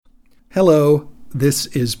Hello, this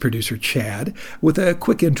is producer Chad with a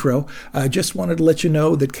quick intro. I just wanted to let you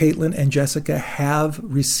know that Caitlin and Jessica have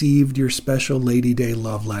received your special Lady Day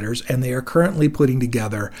love letters, and they are currently putting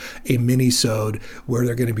together a mini-sode where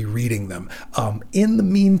they're going to be reading them. In the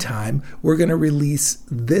meantime, we're going to release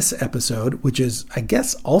this episode, which is, I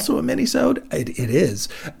guess, also a mini-sode. It is,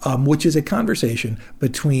 which is a conversation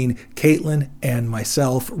between Caitlin and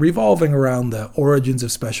myself revolving around the origins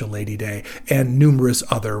of Special Lady Day and numerous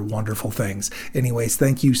other wonderful things. Anyways,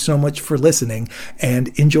 thank you so much for listening and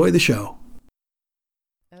enjoy the show.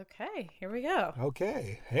 Okay, here we go.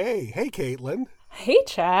 Okay. Hey, Caitlin. Hey,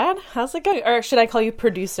 Chad. How's it going? Or should I call you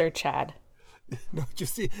producer Chad? No,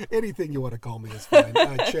 just anything you want to call me is fine.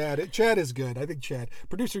 Chad is good. I think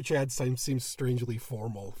producer Chad seems strangely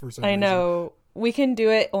formal for some reason. I know. We can do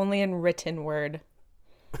it only in written word.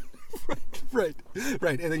 Right.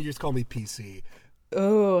 And then you just call me PC.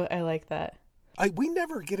 Oh, I like that. We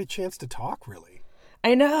never get a chance to talk, really.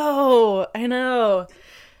 I know.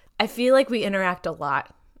 I feel like we interact a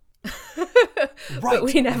lot. But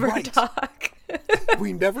we never talk.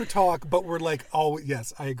 We never talk, but we're like, oh,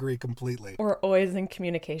 yes, I agree completely. We're always in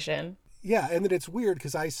communication. Yeah, and then it's weird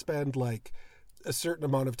because I spend like a certain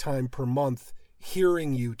amount of time per month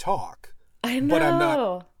hearing you talk. I know. But I'm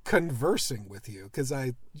not conversing with you because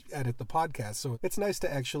I edit the podcast, so it's nice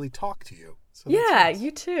to actually talk to you. So yeah, nice. You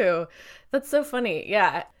too. That's so funny.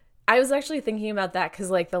 Yeah. I was actually thinking about that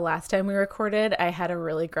because like the last time we recorded, I had a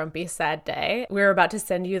really grumpy, sad day. We were about to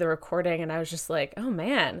send you the recording and I was just like, oh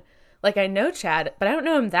man, like I know Chad, but I don't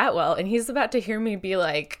know him that well. And he's about to hear me be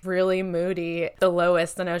like really moody, the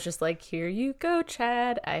lowest. And I was just like, here you go,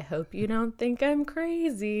 Chad. I hope you don't think I'm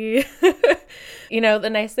crazy. You know, the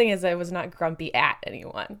nice thing is I was not grumpy at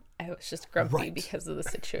anyone. I was just grumpy because of the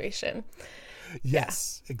situation.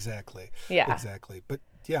 Yes, exactly. Yeah. Exactly. But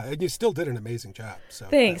yeah, and you still did an amazing job. So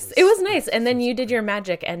thanks. It was nice. And then you did your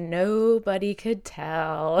magic and nobody could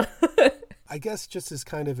tell. I guess just as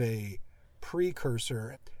kind of a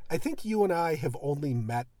precursor, I think you and I have only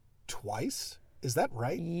met twice. Is that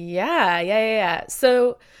right? Yeah.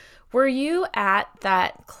 So were you at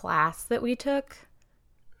that class that we took?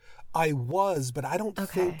 I was, but I don't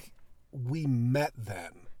think we met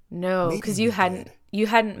then. No, because you hadn't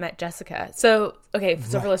met Jessica. So, okay,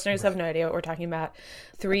 so for listeners who have no idea what we're talking about,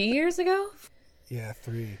 3 years ago? Yeah,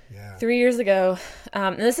 3 years ago.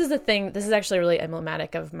 And this is the thing, this is actually really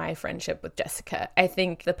emblematic of my friendship with Jessica. I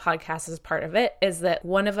think the podcast is part of it, is that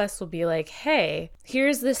one of us will be like, hey,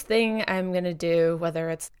 here's this thing I'm going to do, whether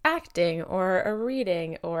it's acting or a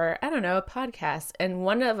reading or, I don't know, a podcast. And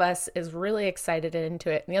one of us is really excited and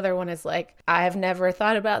into it. And the other one is like, I've never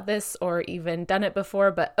thought about this or even done it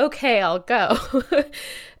before, but okay, I'll go.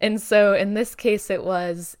 And so in this case, it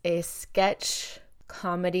was a sketch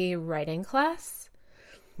comedy writing class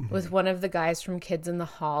with one of the guys from Kids in the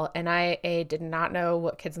Hall. And I, A, did not know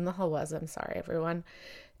what Kids in the Hall was. I'm sorry, everyone.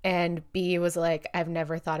 And B, was like, I've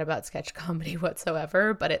never thought about sketch comedy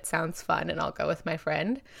whatsoever, but it sounds fun and I'll go with my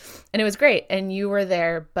friend. And it was great. And you were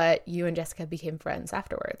there, but you and Jessica became friends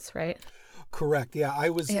afterwards, right? Correct. Yeah, I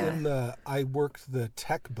was I worked the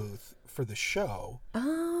tech booth for the show.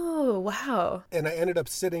 Oh, wow. And I ended up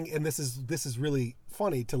sitting, and this is really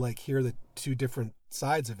funny to like hear the two different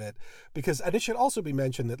sides of it, because it should also be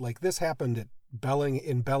mentioned that like this happened at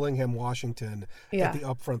in Bellingham, Washington at the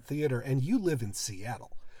Upfront Theater, and you live in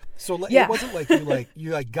Seattle. So it wasn't like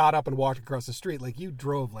you got up and walked across the street. Like you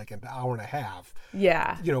drove like an hour and a half,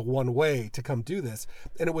 one way to come do this.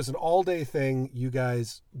 And it was an all-day thing. You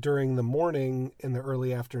guys, during the morning and the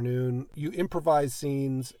early afternoon, you improvised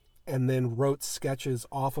scenes and then wrote sketches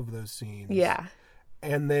off of those scenes. Yeah.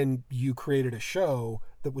 And then you created a show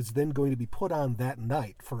that was then going to be put on that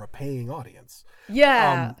night for a paying audience.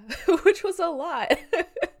 Yeah, which was a lot.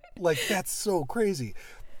 Like, that's so crazy.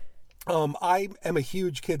 I am a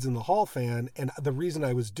huge Kids in the Hall fan, and the reason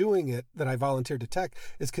I was doing it, that I volunteered to tech,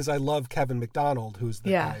 is because I love Kevin McDonald, who's the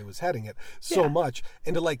guy who was heading it, so much.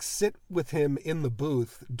 And to like sit with him in the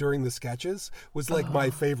booth during the sketches was like my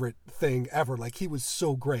favorite thing ever. Like, he was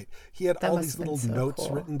so great. He had all these little notes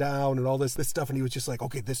written down and all this stuff, and he was just like,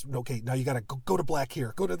 okay, now you gotta go to black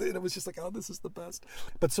here, and it was just like, oh, this is the best.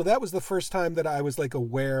 But so that was the first time that I was like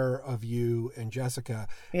aware of you and Jessica.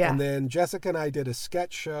 And then Jessica and I did a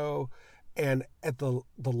sketch show. And at the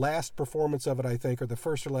last performance of it, I think, or the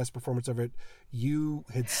first or last performance of it, you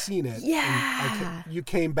had seen it. Yeah. And you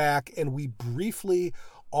came back and we briefly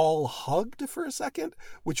all hugged for a second,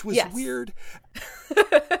 which was weird.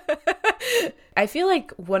 I feel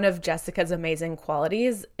like one of Jessica's amazing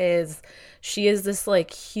qualities is she is this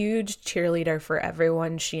like huge cheerleader for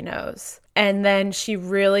everyone she knows. And then she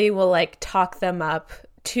really will like talk them up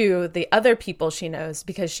to the other people she knows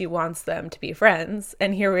because she wants them to be friends.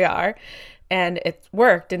 And here we are. And it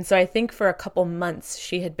worked. And so I think for a couple months,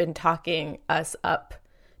 she had been talking us up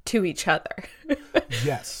to each other.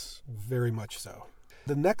 Yes, very much so.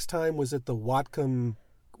 The next time was at the Whatcom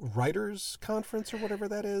Writers Conference or whatever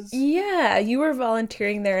that is. Yeah, you were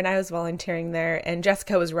volunteering there and I was volunteering there and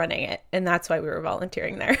Jessica was running it. And that's why we were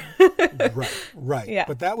volunteering there. Right. Yeah.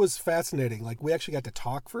 But that was fascinating. Like, we actually got to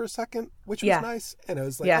talk for a second, which was nice. And I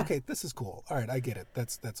was like, okay, this is cool. All right, I get it.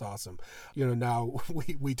 That's awesome. You know, now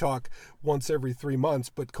we talk once every 3 months,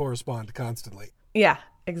 but correspond constantly. Yeah,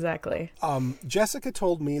 exactly. Jessica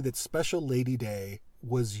told me that Special Lady Day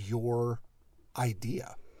was your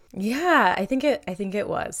idea. Yeah, I think it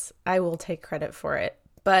was. I will take credit for it.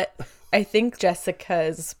 But I think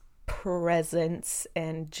Jessica's presence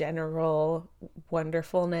and general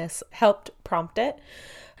wonderfulness helped prompt it.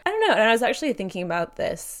 I don't know. And I was actually thinking about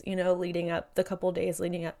this, you know, the couple days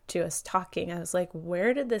leading up to us talking. I was like,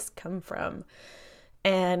 where did this come from?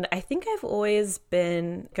 And I think I've always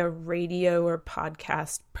been like a radio or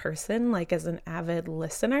podcast person, like as an avid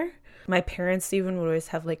listener. My parents even would always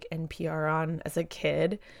have like NPR on as a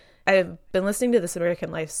kid. I've been listening to This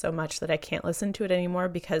American Life so much that I can't listen to it anymore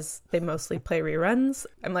because they mostly play reruns.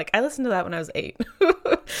 I'm like, I listened to that when I was 8.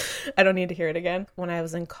 I don't need to hear it again. When I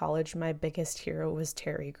was in college, my biggest hero was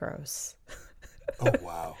Terry Gross. Oh,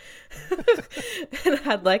 wow. And I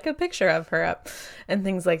had like a picture of her up and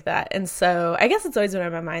things like that. And so I guess it's always been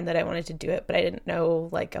on my mind that I wanted to do it, but I didn't know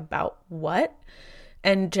like about what.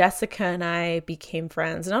 And Jessica and I became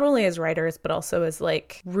friends, not only as writers, but also as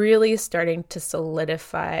like really starting to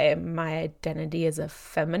solidify my identity as a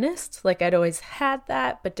feminist. Like I'd always had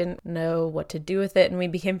that, but didn't know what to do with it. And we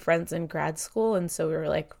became friends in grad school. And so we were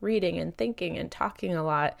like reading and thinking and talking a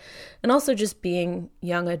lot. And also just being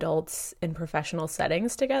young adults in professional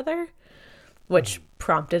settings together, which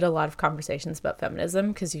prompted a lot of conversations about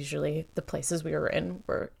feminism because usually the places we were in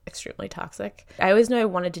were extremely toxic. I always knew I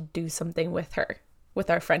wanted to do something with her. With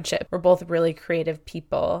our friendship. We're both really creative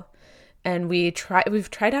people and we've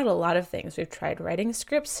tried out a lot of things. We've tried writing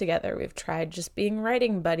scripts together. We've tried just being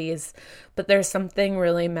writing buddies, but there's something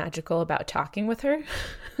really magical about talking with her.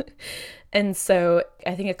 And so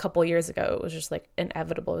I think a couple years ago, it was just like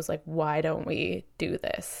inevitable. It was like, why don't we do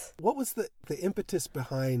this? What was the impetus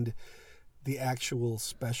behind the actual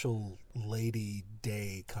Special Lady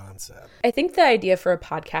Day concept? I think the idea for a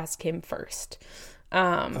podcast came first.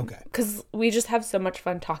 Okay. Because we just have so much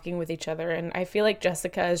fun talking with each other. And I feel like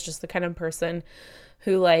Jessica is just the kind of person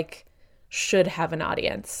who like should have an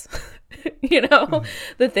audience, you know,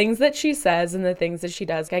 the things that she says and the things that she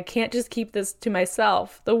does. I can't just keep this to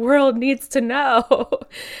myself. The world needs to know.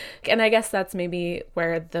 And I guess that's maybe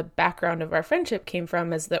where the background of our friendship came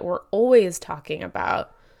from, is that we're always talking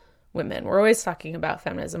about women. We're always talking about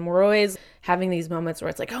feminism. We're always having these moments where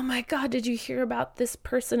it's like, oh my God, did you hear about this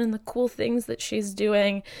person and the cool things that she's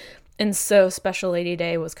doing? And so Special Lady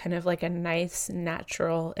Day was kind of like a nice,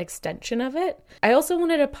 natural extension of it. I also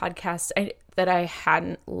wanted a podcast that I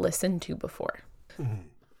hadn't listened to before. Mm-hmm.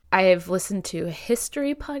 I've listened to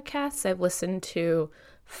history podcasts. I've listened to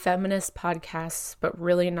feminist podcasts, but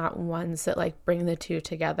really not ones that like bring the two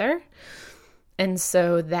together. And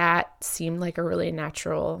so that seemed like a really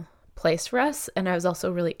natural place for us. And I was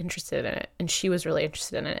also really interested in it. And she was really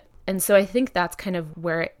interested in it. And so I think that's kind of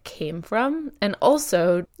where it came from. And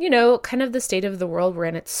also, you know, kind of the state of the world we're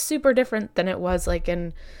in, it's super different than it was like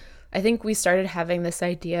I think we started having this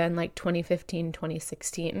idea in like 2015,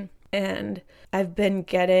 2016. And I've been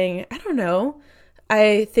getting, I don't know,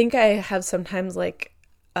 I think I have sometimes like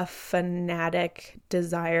a fanatic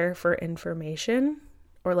desire for information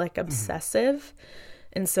or like obsessive.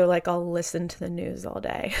 And so like I'll listen to the news all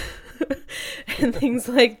day and things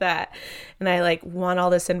like that. And I like want all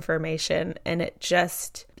this information. And it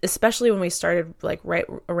just, especially when we started like right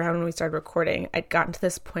around when we started recording, I'd gotten to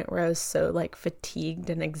this point where I was so like fatigued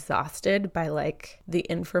and exhausted by like the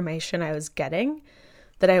information I was getting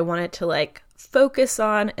that I wanted to like focus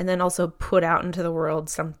on and then also put out into the world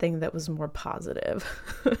something that was more positive.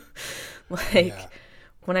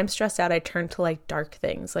 When I'm stressed out, I turn to like dark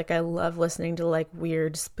things. Like I love listening to like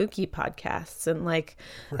weird, spooky podcasts and like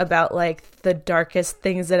about like the darkest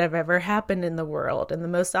things that have ever happened in the world and the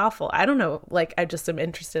most awful. I don't know. Like I just am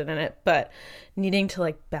interested in it, but needing to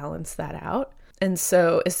like balance that out. And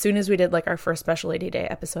so as soon as we did like our first Special Lady Day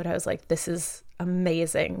episode, I was like, this is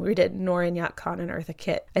amazing. We did Noreen Yacht Khan and Eartha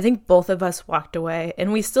Kitt. I think both of us walked away,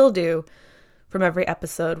 and we still do, from every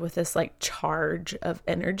episode with this like charge of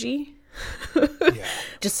energy.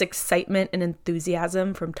 Just excitement and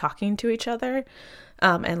enthusiasm from talking to each other.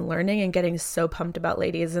 and learning and getting so pumped about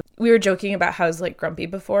ladies. And we were joking about how I was like grumpy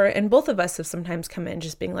before, and both of us have sometimes come in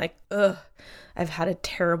just being like, ugh, I've had a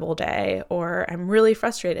terrible day, or I'm really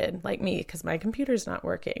frustrated, like me, because my computer's not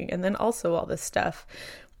working. And then also all this stuff.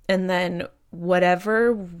 And then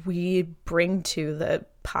whatever we bring to the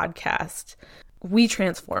podcast, we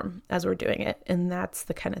transform as we're doing it. And that's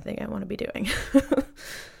the kind of thing I want to be doing.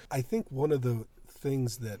 I think one of the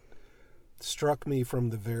things that struck me from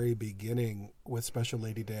the very beginning with Special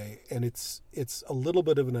Lady Day, and it's a little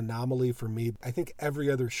bit of an anomaly for me. I think every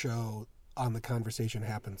other show on the Conversation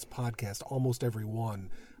Happens podcast, almost every one,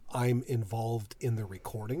 I'm involved in the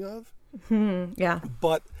recording of. Yeah.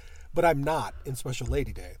 But I'm not in Special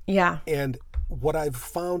Lady Day. Yeah. And what I've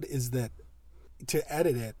found is that to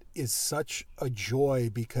edit it is such a joy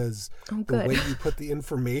because the way you put the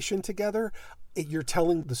information together, you're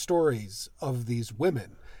telling the stories of these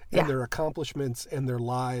women and their accomplishments and their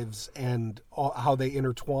lives and how they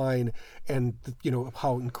intertwine, and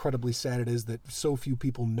how incredibly sad it is that so few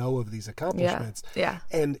people know of these accomplishments. Yeah.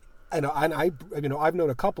 And I've known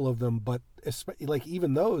a couple of them, but like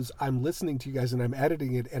even those, I'm listening to you guys and I'm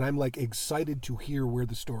editing it and I'm like excited to hear where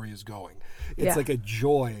the story is going. It's like a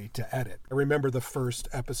joy to edit. I remember the first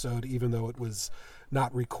episode, even though it was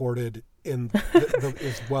not recorded in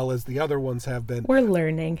as well as the other ones have been. We're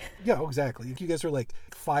learning. Yeah, exactly. You guys are like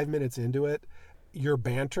 5 minutes into it. Your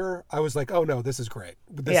banter, I was like, oh no, this is great.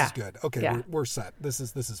 This is good. Okay, we're set. This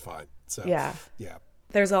is fine. So yeah.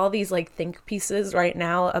 There's all these like think pieces right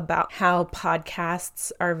now about how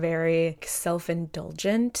podcasts are very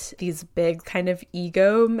self-indulgent, these big kind of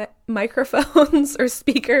ego microphones or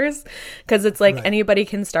speakers, because it's like anybody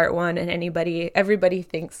can start one and everybody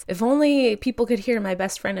thinks if only people could hear my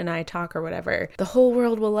best friend and I talk or whatever, the whole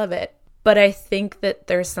world will love it. But I think that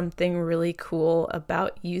there's something really cool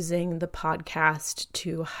about using the podcast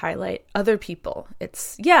to highlight other people.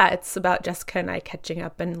 It's about Jessica and I catching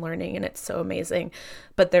up and learning, and it's so amazing.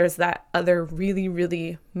 But there's that other really,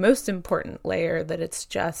 really most important layer that it's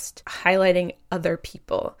just highlighting other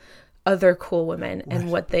people, other cool women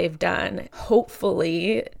and what they've done,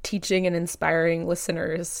 hopefully teaching and inspiring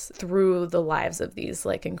listeners through the lives of these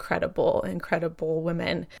like incredible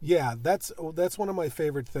women. Yeah, that's one of my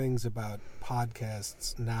favorite things about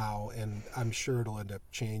podcasts now, and I'm sure it'll end up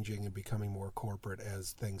changing and becoming more corporate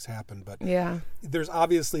as things happen, but there's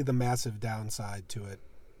obviously the massive downside to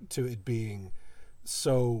it being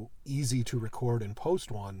so easy to record and post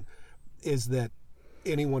one, is that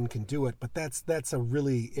anyone can do it, but that's a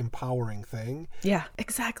really empowering thing. Yeah,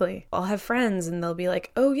 exactly. I'll have friends and they'll be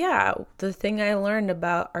like, oh yeah, the thing I learned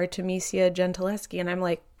about Artemisia Gentileschi, and I'm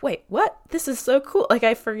like, wait, what? This is so cool. Like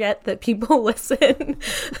I forget that people listen.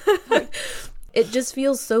 It just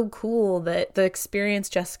feels so cool that the experience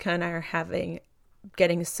Jessica and I are having,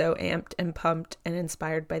 getting so amped and pumped and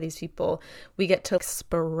inspired by these people, we get to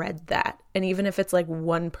spread that. And even if it's like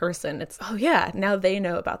one person, it's, oh yeah, now they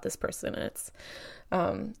know about this person.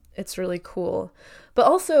 And it's really cool. But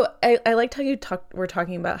also I liked how we're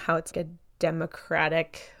talking about how it's a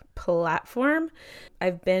democratic platform.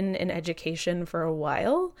 I've been in education for a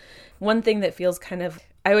while. One thing that feels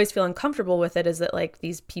I always feel uncomfortable with it is that like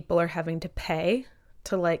these people are having to pay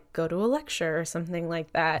to like go to a lecture or something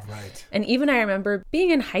like that. Right. And even I remember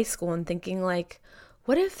being in high school and thinking like,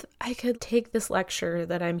 what if I could take this lecture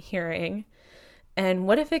that I'm hearing, and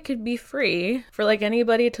what if it could be free for like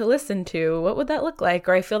anybody to listen to? What would that look like?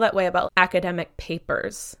 Or I feel that way about academic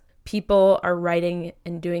papers. People are writing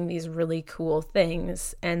and doing these really cool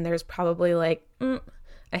things, and there's probably like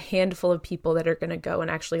a handful of people that are going to go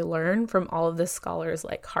and actually learn from all of this scholars'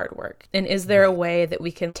 like hard work. And is there a way that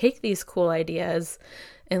we can take these cool ideas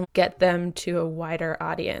and get them to a wider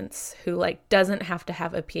audience who like doesn't have to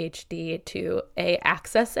have a PhD to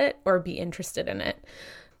access it or be interested in it?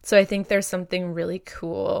 So I think there's something really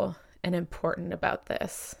cool and important about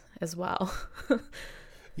this as well.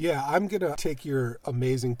 Yeah, I'm going to take your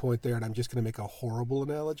amazing point there, and I'm just going to make a horrible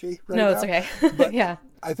analogy right now. No, it's okay. But yeah.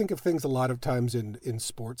 I think of things a lot of times in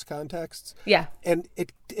sports contexts. Yeah. And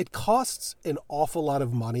it costs an awful lot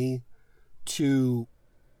of money to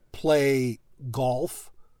play golf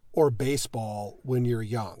or baseball when you're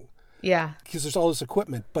young. Yeah. Because there's all this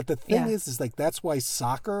equipment. But the thing is like that's why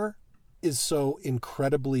soccer is so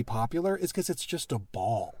incredibly popular, is because it's just a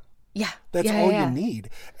ball. Yeah. That's all you need.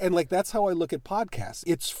 And like, that's how I look at podcasts.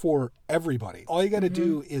 It's for everybody. All you got to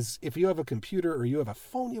do is, if you have a computer or you have a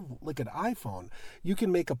phone, you have like an iPhone, you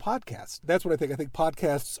can make a podcast. That's what I think. I think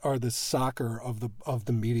podcasts are the soccer of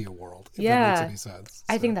the media world, if that makes any sense.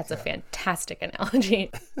 I think that's a fantastic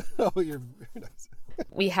analogy. Oh, you're very nice.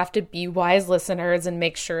 We have to be wise listeners and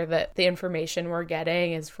make sure that the information we're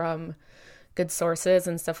getting is from good sources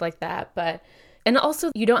and stuff like that. And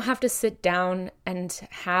also, you don't have to sit down and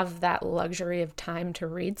have that luxury of time to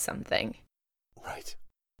read something. Right.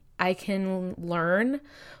 I can learn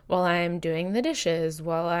while I'm doing the dishes,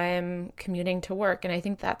 while I'm commuting to work. And I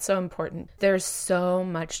think that's so important. There's so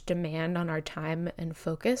much demand on our time and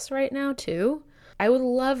focus right now, too. I would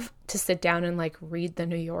love to sit down and like read the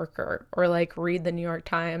New Yorker or like read the New York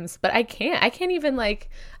Times, but I can't. I can't even I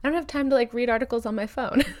don't have time to like read articles on my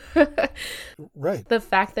phone. Right. The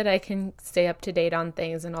fact that I can stay up to date on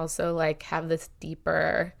things and also like have this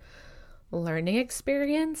deeper learning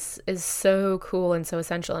experience is so cool and so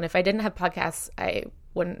essential. And if I didn't have podcasts, I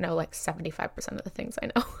wouldn't know like 75% of the things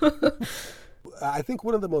I know. I think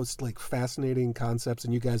one of the most like fascinating concepts,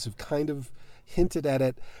 and you guys have kind of hinted at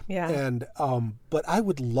it. Yeah. And but I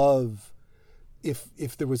would love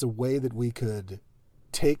if there was a way that we could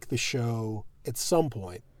take the show at some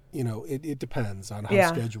point. You know, it depends on how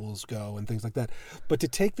schedules go and things like that. But to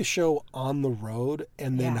take the show on the road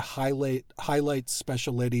and then highlight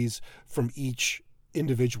special ladies from each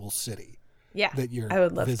individual city. Yeah, that you're I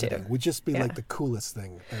would love visiting to. Would just be like the coolest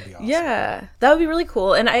thing. That'd be awesome. Yeah, that would be really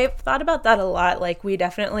cool. And I've thought about that a lot. Like we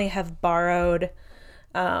definitely have borrowed,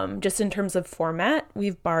 just in terms of format,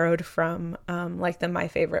 we've borrowed from like the My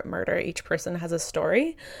Favorite Murder. Each person has a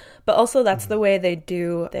story, but also that's the way they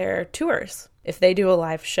do their tours. If they do a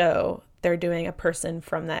live show, they're doing a person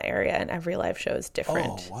from that area, and every live show is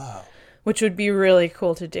different. Oh, wow. Which would be really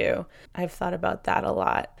cool to do. I've thought about that a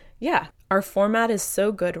lot. Yeah, our format is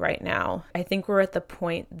so good right now. I think we're at the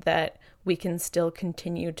point that we can still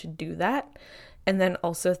continue to do that. And then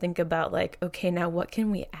also think about like, okay, now what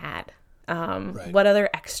can we add? What other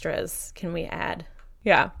extras can we add?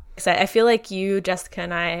 Yeah. So I feel like you, Jessica,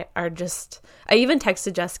 and I are I even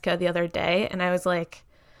texted Jessica the other day and I was like,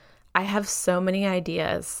 I have so many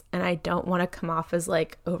ideas and I don't want to come off as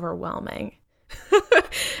like overwhelming.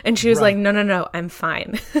 And she was like, no, I'm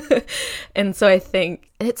fine. And so I think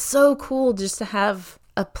it's so cool just to have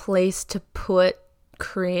a place to put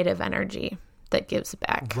creative energy that gives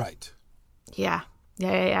back. Right. Yeah.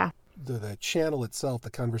 The channel itself, the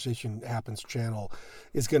Conversation Happens channel,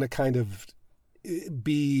 is going to kind of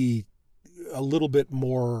be a little bit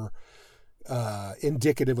more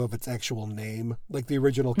indicative of its actual name. Like the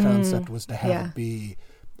original concept was to have it be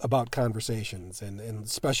about conversations, and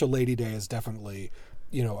Special Lady Day is definitely,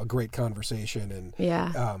 you know, a great conversation,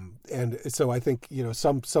 and so I think, you know,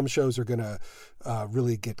 some shows are going to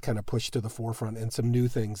really get kind of pushed to the forefront, and some new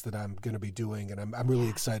things that I'm going to be doing, and I'm really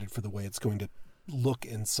excited for the way it's going to look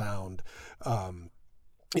and sound.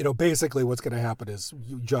 You know, basically what's going to happen is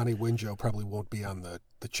Johnny Winjo probably won't be on the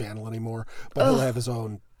channel anymore, but he'll have his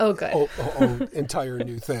own own entire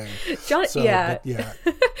new thing.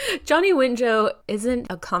 Johnny Winjo isn't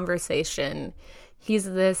a conversation. He's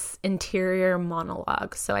this interior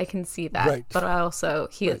monologue, so I can see that. Right. But also,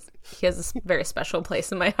 he has a very special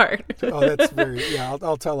place in my heart. That's very,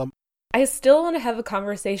 I'll tell him. I still want to have a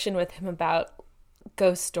conversation with him about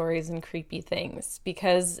ghost stories and creepy things,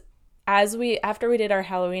 because after we did our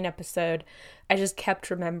Halloween episode, I just kept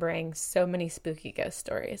remembering so many spooky ghost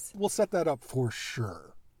stories. We'll set that up for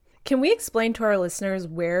sure. Can we explain to our listeners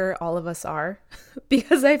where all of us are?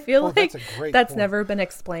 Because I feel like that's never been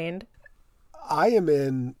explained. I am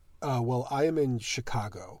in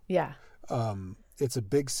Chicago. Yeah. It's a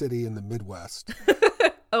big city in the Midwest.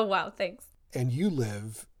 Oh, wow. Thanks. And you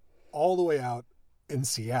live all the way out in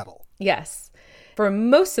Seattle. Yes. For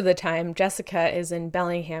most of the time, Jessica is in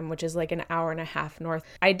Bellingham, which is like an hour and a half north.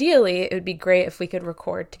 Ideally, it would be great if we could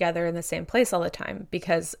record together in the same place all the time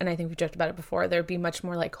because, and I think we joked about it before, there'd be much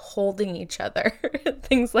more like holding each other,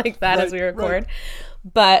 things like that as we record.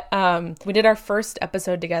 Right. But we did our first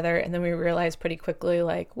episode together and then we realized pretty quickly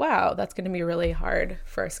like, wow, that's going to be really hard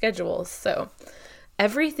for our schedules. So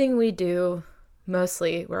everything we do,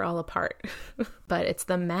 mostly we're all apart, but it's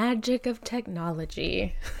the magic of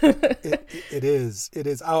technology. It is.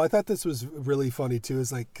 Oh, I thought this was really funny too.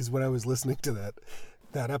 Is like, because when I was listening to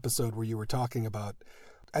that episode where you were talking about,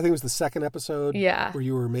 I think it was the second episode, where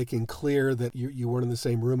you were making clear that you weren't in the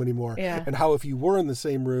same room anymore, and how if you were in the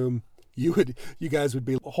same room, you guys would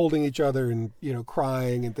be holding each other and, you know,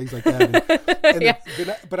 crying and things like that.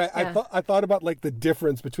 I thought about like the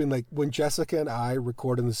difference between like when Jessica and I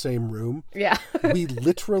record in the same room. Yeah. We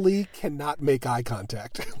literally cannot make eye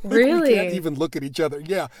contact. Really? We can't even look at each other.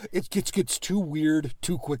 Yeah. It gets too weird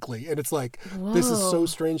too quickly. And it's like, whoa, this is so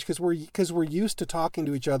strange because we're used to talking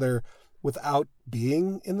to each other without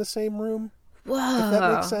being in the same room. Whoa. If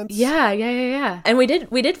that makes sense. Yeah. And we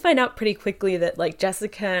did find out pretty quickly that like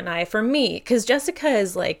Jessica and I, for me, because Jessica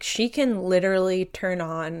is like, she can literally turn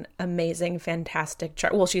on amazing, fantastic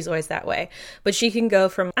well, she's always that way, but she can go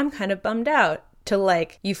from I'm kind of bummed out to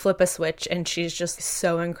like you flip a switch and she's just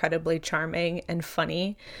so incredibly charming and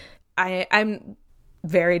funny. I'm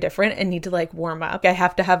very different and need to like warm up. I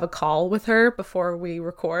have to have a call with her before we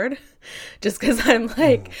record just because I'm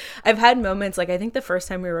like, I've had moments like I think the first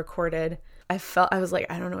time we recorded, I was like,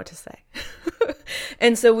 I don't know what to say.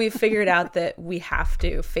 And so we figured out that we have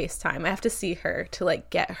to FaceTime. I have to see her to like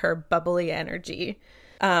get her bubbly energy.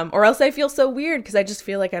 Or else I feel so weird because I just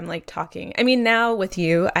feel like I'm like talking. I mean, now with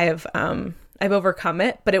you, I've overcome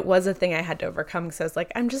it, but it was a thing I had to overcome because I was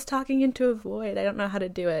like, I'm just talking into a void. I don't know how to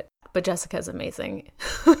do it. But Jessica's amazing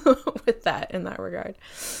with that in that regard.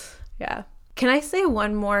 Yeah. Can I say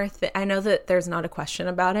one more thing? I know that there's not a question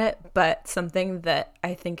about it, but something that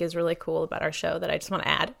I think is really cool about our show that I just want to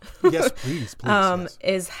add. Yes, please. Yes.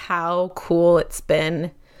 Is how cool it's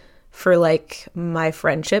been for like my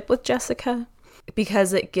friendship with Jessica,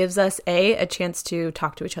 because it gives us a chance to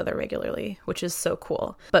talk to each other regularly, which is so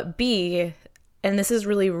cool. But B, and this is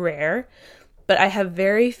really rare, but I have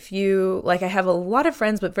very few, like I have a lot of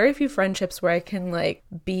friends, but very few friendships where I can like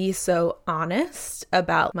be so honest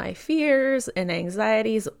about my fears and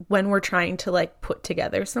anxieties when we're trying to like put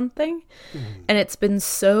together something. Mm-hmm. And it's been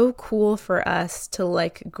so cool for us to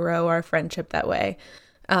like grow our friendship that way.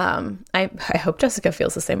 I hope Jessica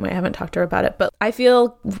feels the same way. I haven't talked to her about it, but I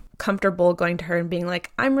feel comfortable going to her and being like,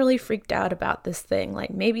 I'm really freaked out about this thing.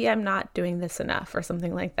 Like maybe I'm not doing this enough or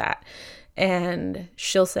something like that. And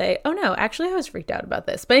she'll say, oh no, actually I was freaked out about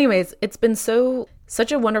this. But anyways, it's been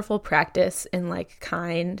such a wonderful practice in like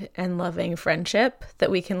kind and loving friendship that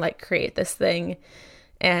we can like create this thing.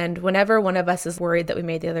 And whenever one of us is worried that we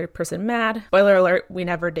made the other person mad, spoiler alert, we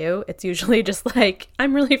never do. It's usually just like,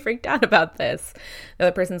 I'm really freaked out about this. The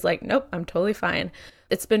other person's like, nope, I'm totally fine.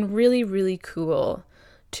 It's been really, really cool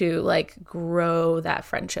to like grow that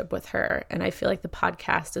friendship with her. And I feel like the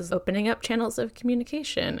podcast is opening up channels of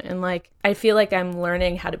communication. And like, I feel like I'm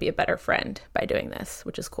learning how to be a better friend by doing this,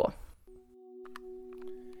 which is cool.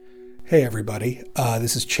 Hey everybody,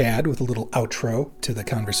 this is Chad with a little outro to the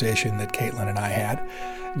conversation that Caitlin and I had.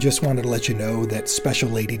 Just wanted to let you know that Special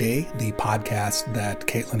Lady Day, the podcast that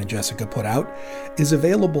Caitlin and Jessica put out, is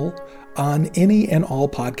available on any and all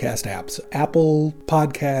podcast apps. Apple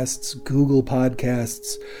Podcasts, Google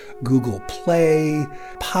Podcasts, Google Play,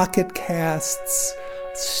 Pocket Casts,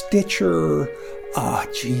 Stitcher, I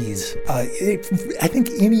think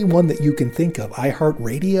any one that you can think of.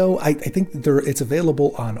 iHeartRadio, I think it's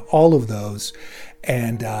available on all of those.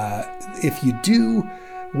 And if you do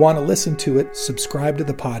want to listen to it, subscribe to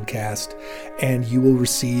the podcast, and you will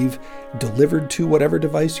receive, delivered to whatever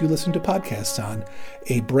device you listen to podcasts on,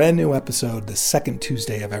 a brand new episode the second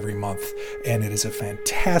Tuesday of every month. And it is a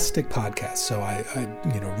fantastic podcast. So I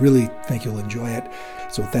really think you'll enjoy it.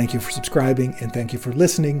 So thank you for subscribing and thank you for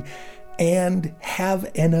listening. And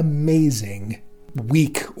have an amazing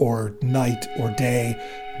week or night or day.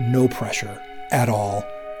 No pressure at all.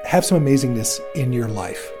 Have some amazingness in your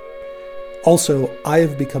life. Also, I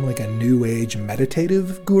have become like a new age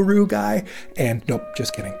meditative guru guy. And nope,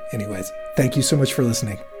 just kidding. Anyways, thank you so much for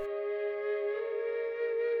listening.